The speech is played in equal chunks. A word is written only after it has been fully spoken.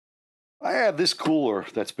I have this cooler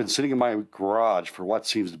that's been sitting in my garage for what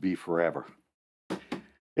seems to be forever.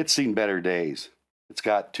 It's seen better days. It's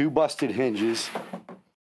got two busted hinges,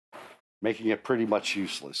 making it pretty much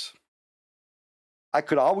useless. I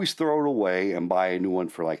could always throw it away and buy a new one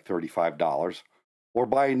for like $35, or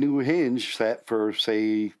buy a new hinge set for,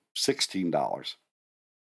 say, $16.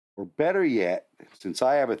 Or better yet, since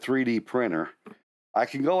I have a 3D printer, I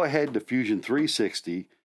can go ahead to Fusion 360,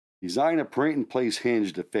 design a print in place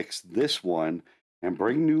hinge to fix this one, and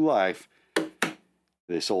bring new life to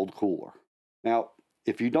this old cooler. Now,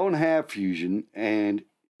 if you don't have Fusion and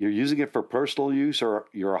you're using it for personal use or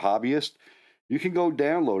you're a hobbyist, you can go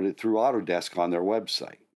download it through Autodesk on their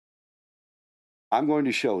website. I'm going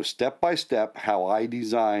to show step by step how I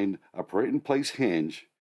designed a print in place hinge.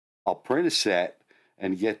 I'll print a set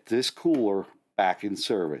and get this cooler back in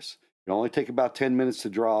service. It'll only take about 10 minutes to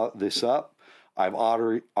draw this up. I've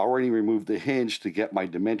already removed the hinge to get my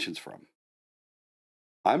dimensions from.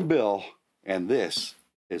 I'm Bill, and this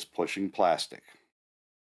is Pushing Plastic.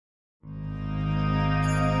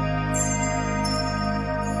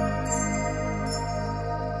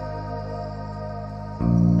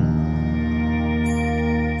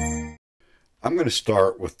 I'm going to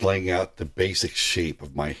start with laying out the basic shape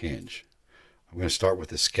of my hinge. I'm going to start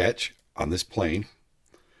with a sketch on this plane.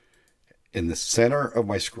 In the center of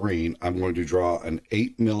my screen, I'm going to draw an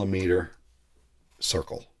 8mm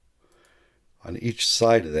circle. On each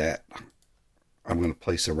side of that, I'm going to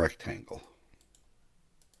place a rectangle.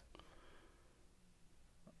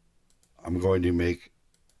 I'm going to make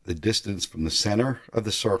the distance from the center of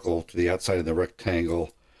the circle to the outside of the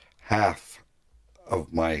rectangle half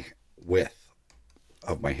of my width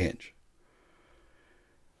of my hinge.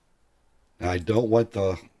 Now I don't want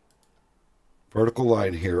the vertical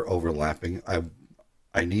line here overlapping.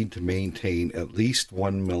 I need to maintain at least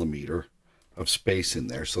 1mm of space in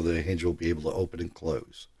there so the hinge will be able to open and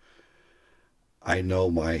close. I know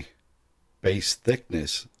my base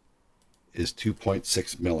thickness is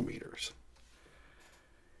 2.6mm.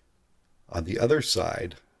 On the other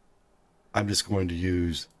side, I'm just going to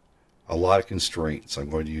use a lot of constraints. I'm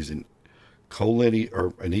going to use an collinear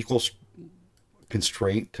or an equal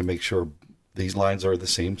constraint to make sure these lines are the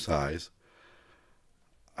same size.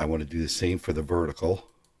 I want to do the same for the vertical,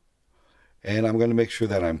 and I'm going to make sure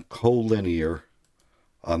that I'm collinear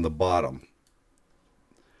on the bottom.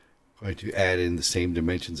 I'm going to add in the same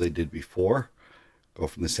dimensions I did before. Go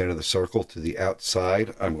from the center of the circle to the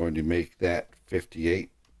outside. I'm going to make that 58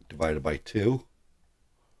 divided by 2.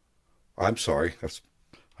 I'm sorry,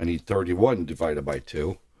 I need 31 divided by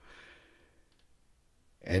 2.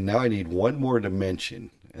 And now I need one more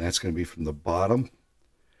dimension, and that's going to be from the bottom.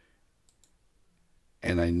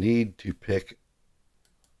 And I need to pick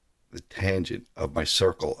the tangent of my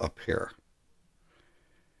circle up here.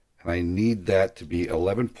 And I need that to be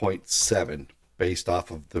 11.7 based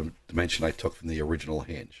off of the dimension I took from the original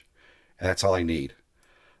hinge. And that's all I need.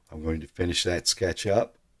 I'm going to finish that sketch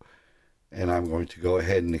up, and I'm going to go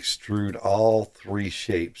ahead and extrude all three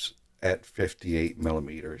shapes at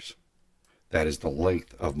 58mm. That is the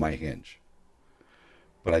length of my hinge.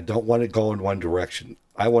 But I don't want it to go in one direction.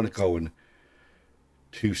 I want it to go in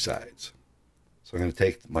two sides. So I'm going to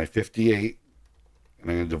take my 58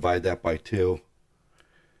 and I'm going to divide that by 2.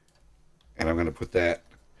 And I'm going to put that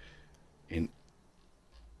in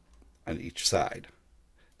on each side.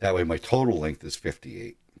 That way my total length is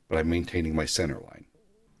 58, but I'm maintaining my center line.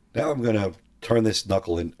 Now I'm going to turn this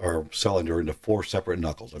knuckle in, or cylinder, into 4 separate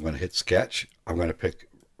knuckles. I'm going to hit sketch. I'm going to pick,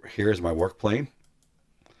 here's my work plane.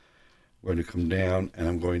 I'm going to come down and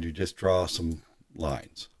I'm going to just draw some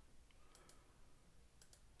lines.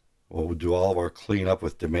 We'll do all of our cleanup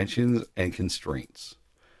with dimensions and constraints.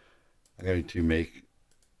 I'm going to make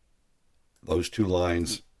those two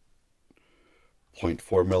lines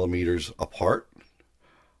 0.4mm apart.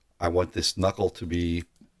 I want this knuckle to be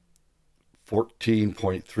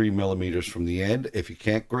 14.3mm from the end. If you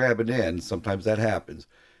can't grab an end, sometimes that happens,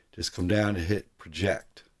 just come down and hit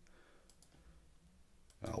project.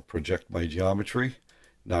 I'll project my geometry.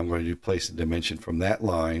 Now I'm going to place a dimension from that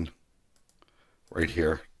line right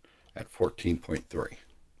here at 14.3.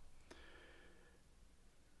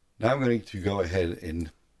 Now I'm going to go ahead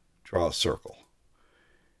and draw a circle.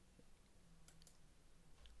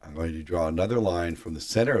 I'm going to draw another line from the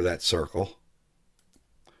center of that circle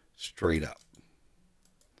straight up.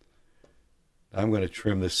 Now I'm going to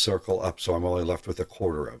trim this circle up so I'm only left with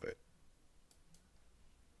 1/4 of it.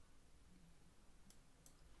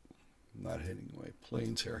 I'm not hitting my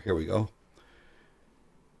planes here. Here we go.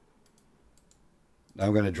 Now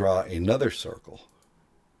I'm going to draw another circle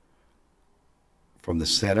from the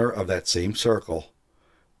center of that same circle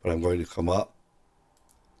but I'm going to come up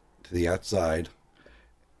to the outside,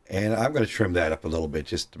 and I'm going to trim that up a little bit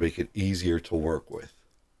just to make it easier to work with.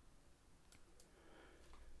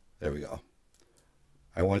 There we go.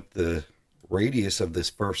 I want the radius of this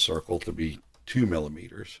first circle to be 2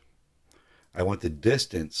 millimeters. I want the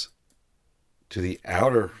distance to the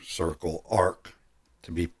outer circle arc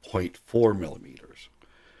to be 0.4 millimeters.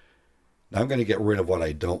 Now I'm going to get rid of what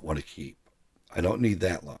I don't want to keep. I don't need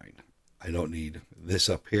that line. I don't need this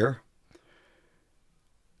up here.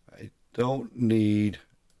 I don't need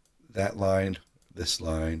that line, this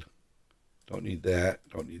line. Don't need that,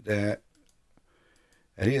 don't need that.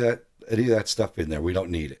 Any of that stuff in there, we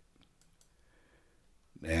don't need it.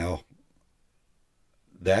 Now,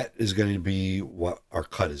 that is going to be what our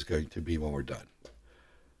cut is going to be when we're done.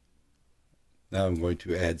 Now I'm going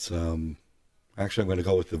to add some, actually I'm going to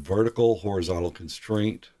go with the vertical horizontal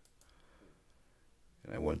constraint.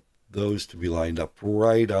 And I want those to be lined up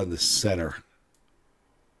right on the center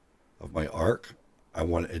of my arc. I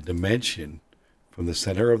want a dimension from the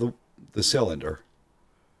center of the cylinder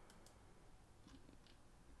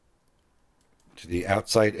to the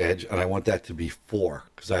outside edge, and I want that to be 4,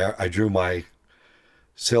 because I drew my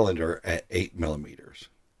cylinder at 8 millimeters.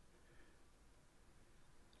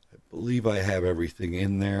 I believe I have everything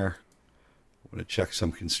in there. I'm going to check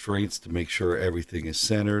some constraints to make sure everything is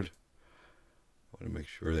centered. I want to make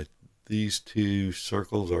sure that these two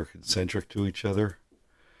circles are concentric to each other.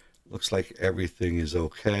 Looks like everything is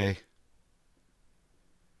okay.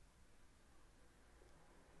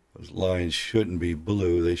 Those lines shouldn't be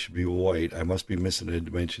blue, they should be white. I must be missing a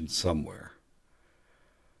dimension somewhere.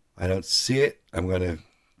 I don't see it. I'm going to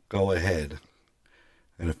go ahead.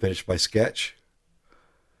 I'm going to finish my sketch.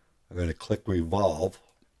 I'm going to click revolve.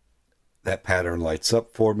 That pattern lights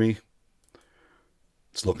up for me.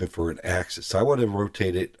 It's looking for an axis. So I want to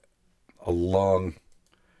rotate it along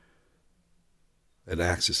an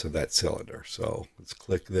axis of that cylinder. So let's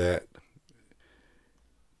click that.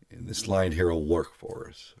 And this line here will work for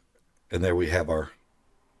us. And there we have our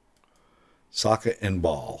socket and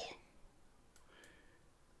ball.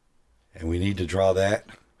 And we need to draw that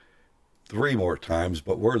 3 more times,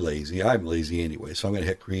 but we're lazy. I'm lazy anyway. So I'm going to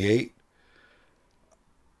hit create.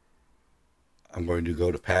 I'm going to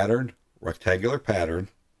go to pattern, rectangular pattern.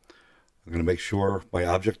 I'm going to make sure my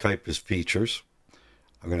object type is features.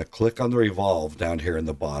 I'm going to click on the revolve down here in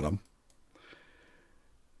the bottom.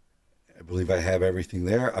 I believe I have everything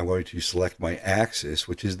there. I'm going to select my axis,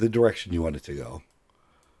 which is the direction you want it to go.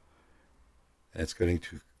 And it's going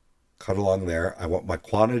to cut along there. I want my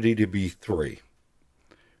quantity to be 3.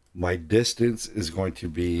 My distance is going to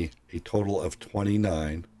be a total of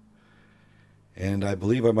 29. And I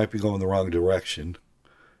believe I might be going the wrong direction,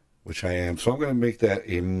 which I am. So I'm going to make that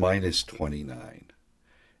a minus 29.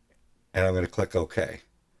 And I'm going to click OK.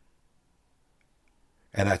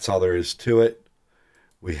 And that's all there is to it.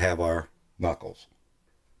 We have our knuckles.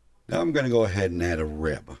 Now I'm going to go ahead and add a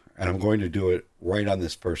rib, and I'm going to do it right on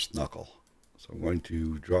this first knuckle. So I'm going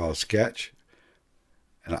to draw a sketch,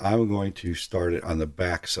 and I'm going to start it on the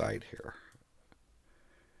back side here.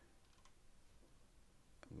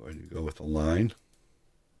 I'm going to go with a line.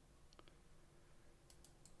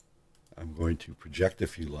 I'm going to project a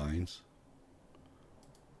few lines.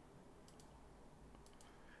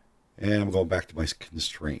 And I'm going back to my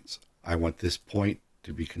constraints. I want this point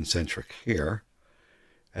to be concentric here,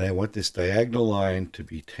 and I want this diagonal line to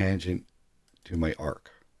be tangent to my arc.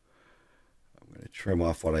 I'm going to trim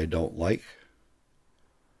off what I don't like.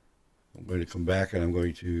 I'm going to come back and I'm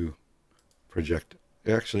going to project.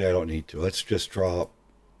 Actually, I don't need to. Let's just draw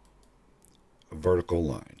a vertical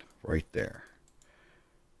line right there.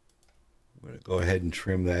 I'm going to go ahead and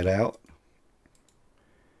trim that out.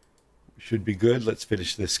 Should be good. Let's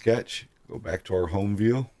finish this sketch. Go back to our home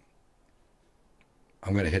view.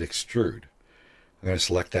 I'm going to hit extrude. I'm going to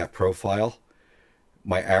select that profile.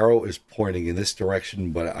 My arrow is pointing in this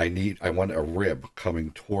direction, but I want a rib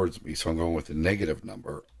coming towards me, so I'm going with a negative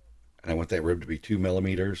number, and I want that rib to be 2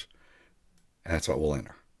 millimeters, and that's what we'll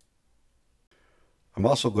enter. I'm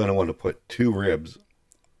also going to want to put 2 ribs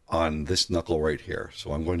on this knuckle right here.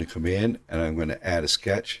 So I'm going to come in and I'm going to add a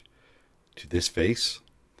sketch to this face.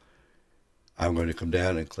 I'm going to come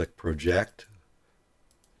down and click project.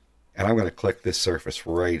 And I'm going to click this surface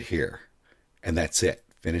right here. And that's it.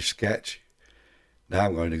 Finish sketch. Now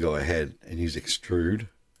I'm going to go ahead and use extrude.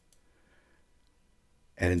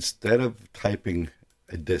 And instead of typing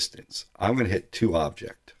a distance, I'm going to hit to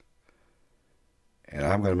object. And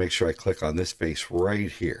I'm going to make sure I click on this face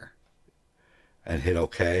right here. And hit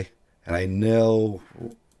OK. And I know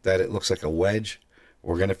that it looks like a wedge.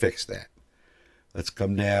 We're going to fix that. Let's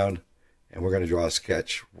come down And we're going to draw a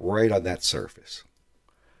sketch right on that surface.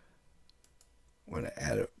 I'm going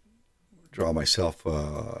to draw myself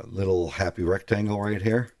a little happy rectangle right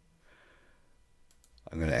here.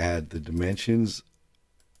 I'm going to add the dimensions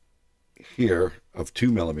here of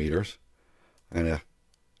 2 millimeters. I'm going to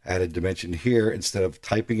add a dimension here. Instead of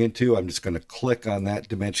typing into, I'm just going to click on that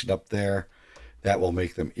dimension up there. That will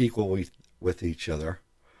make them equal with each other.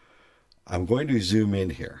 I'm going to zoom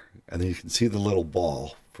in here, and then you can see the little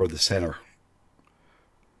ball for the center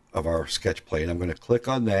of our sketch plate. I'm going to click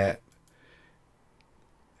on that,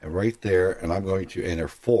 and right there, and I'm going to enter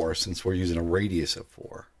 4 since we're using a radius of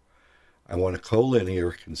 4. I want a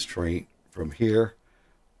collinear constraint from here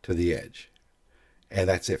to the edge. And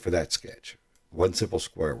that's it for that sketch. One simple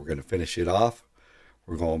square. We're going to finish it off.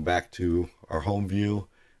 We're going back to our home view,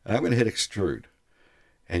 and I'm going to hit extrude.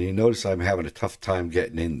 And you notice I'm having a tough time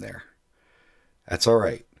getting in there. That's all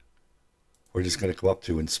right. We're just going to come up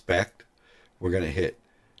to inspect. We're going to hit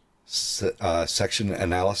section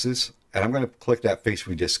analysis, and I'm going to click that face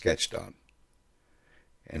we just sketched on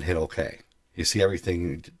and hit OK. You see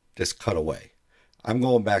everything just cut away. I'm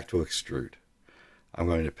going back to extrude. I'm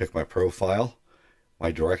going to pick my profile.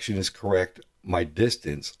 My direction is correct. My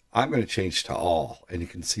distance, I'm going to change to all, and you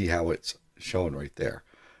can see how it's shown right there.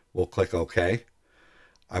 We'll click OK.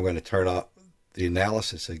 I'm going to turn off the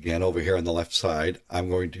analysis again over here on the left side. I'm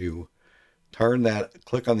going to turn that,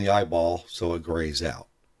 click on the eyeball so it grays out.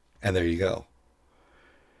 And there you go.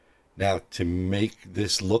 Now to make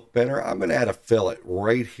this look better, I'm going to add a fillet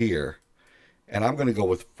right here. And I'm going to go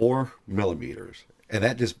with 4 millimeters. And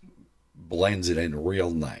that just blends it in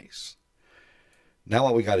real nice. Now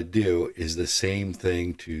what we got to do is the same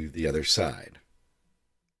thing to the other side.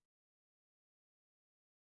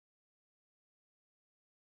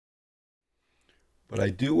 But I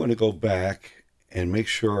do want to go back and make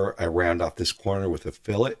sure I round off this corner with a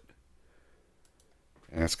fillet.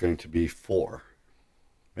 And that's going to be 4.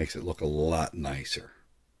 Makes it look a lot nicer.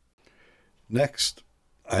 Next,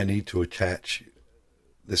 I need to attach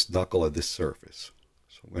this knuckle of this surface.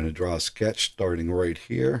 So I'm going to draw a sketch starting right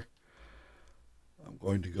here. I'm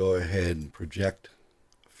going to go ahead and project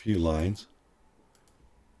a few lines.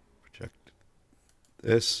 Project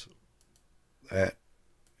this, that,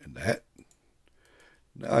 and that.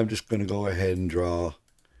 Now I'm just going to go ahead and draw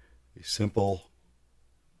a simple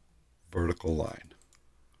vertical line.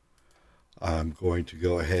 I'm going to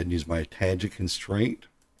go ahead and use my tangent constraint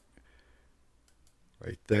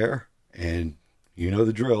right there, and you know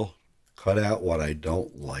the drill. Cut out what I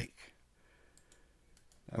don't like.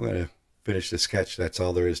 I'm going to finish the sketch. That's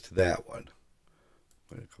all there is to that one.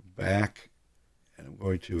 I'm going to come back and I'm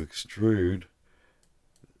going to extrude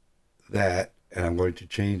that, and I'm going to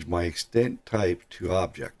change my extent type to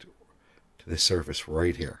object to the surface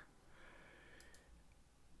right here.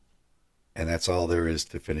 And that's all there is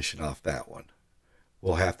to finishing off that one.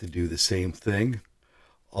 We'll have to do the same thing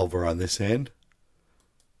over on this end.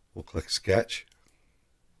 We'll click sketch.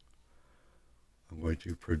 I'm going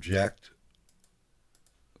to project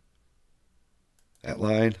that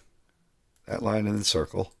line in the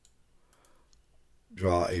circle.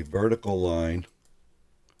 Draw a vertical line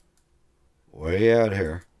way out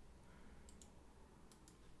here.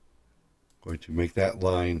 I'm going to make that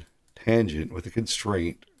line tangent with a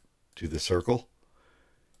constraint to the circle.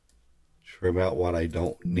 Trim out what I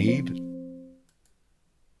don't need.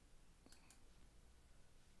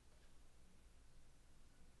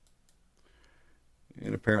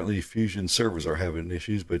 And apparently Fusion servers are having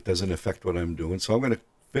issues, but it doesn't affect what I'm doing. So I'm going to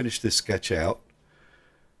finish this sketch out.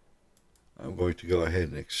 I'm going to go ahead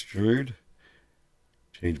and extrude.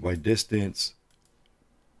 Change my distance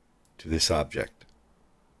to this object.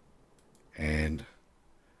 And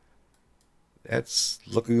that's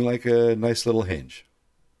looking like a nice little hinge.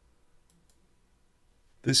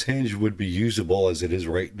 This hinge would be usable as it is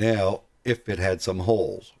right now if it had some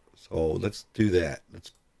holes. So let's do that.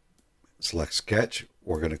 Let's select sketch.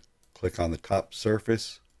 We're going to click on the top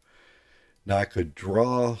surface. Now I could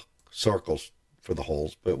draw circles for the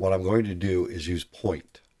holes, but what I'm going to do is use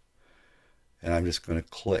point. And I'm just going to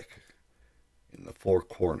click in the 4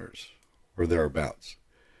 corners or thereabouts.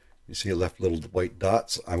 You see it left little white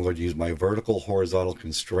dots. I'm going to use my vertical horizontal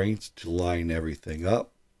constraints to line everything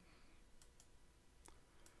up.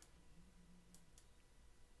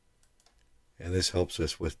 And this helps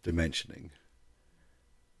us with dimensioning.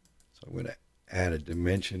 So I'm going to add a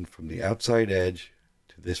dimension from the outside edge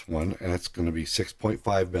to this one, and that's going to be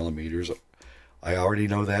 6.5 millimeters. I already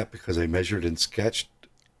know that because I measured and sketched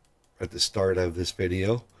at the start of this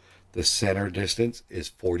video. The center distance is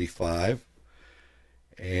 45.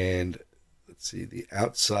 And let's see, the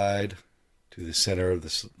outside to the center of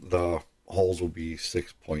the holes will be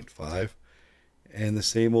 6.5, and the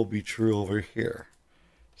same will be true over here.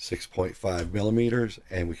 6.5 millimeters,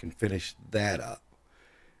 and we can finish that up.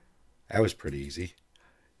 That was pretty easy.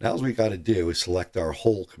 Now all we got to do is select our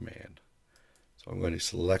hole command. So I'm going to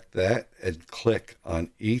select that and click on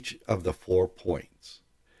each of the 4 points.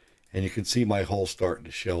 And you can see my holes starting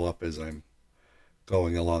to show up as I'm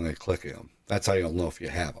going along and clicking them. That's how you'll know if you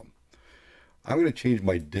have them. I'm going to change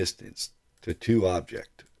my distance to 2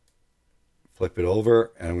 object. Flip it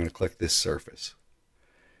over, and I'm going to click this surface.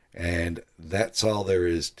 And that's all there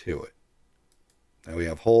is to it. Now we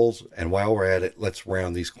have holes, and while we're at it, let's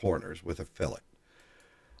round these corners with a fillet.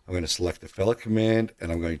 I'm going to select the fillet command,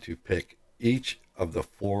 and I'm going to pick each of the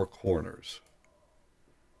 4 corners.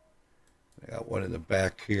 I got one in the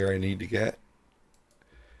back here I need to get.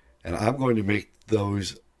 And I'm going to make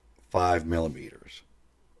those 5 millimeters.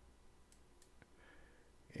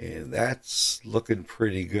 And that's looking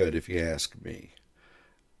pretty good if you ask me.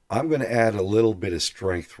 I'm going to add a little bit of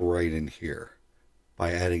strength right in here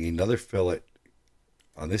by adding another fillet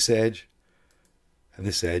on this edge and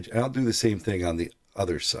this edge. And I'll do the same thing on the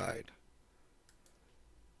other side.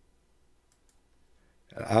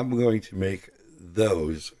 And I'm going to make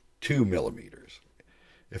those 2 millimeters.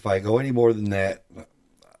 If I go any more than that,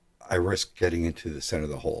 I risk getting into the center of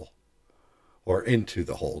the hole. Or into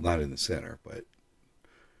the hole, not in the center, but...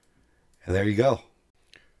 And there you go.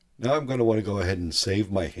 Now I'm going to want to go ahead and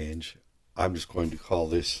save my hinge. I'm just going to call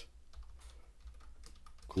this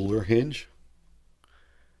cooler hinge.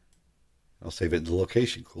 I'll save it in the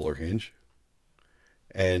location cooler hinge.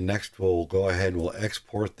 And next we'll go ahead and we'll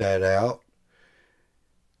export that out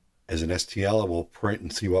as an STL, and we'll print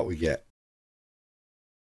and see what we get.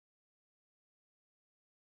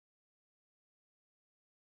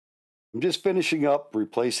 I'm just finishing up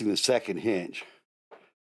replacing the second hinge.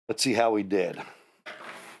 Let's see how we did.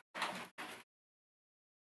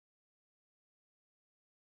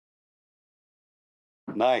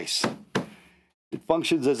 Nice. It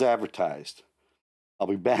functions as advertised. I'll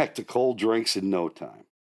be back to cold drinks in no time.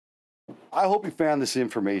 I hope you found this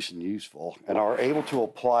information useful and are able to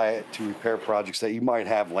apply it to repair projects that you might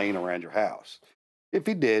have laying around your house. If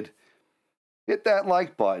you did, hit that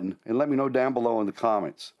like button and let me know down below in the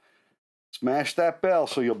comments. Smash that bell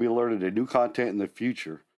so you'll be alerted to new content in the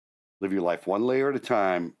future. Live your life one layer at a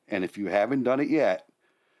time, and if you haven't done it yet,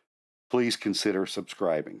 please consider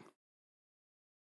subscribing.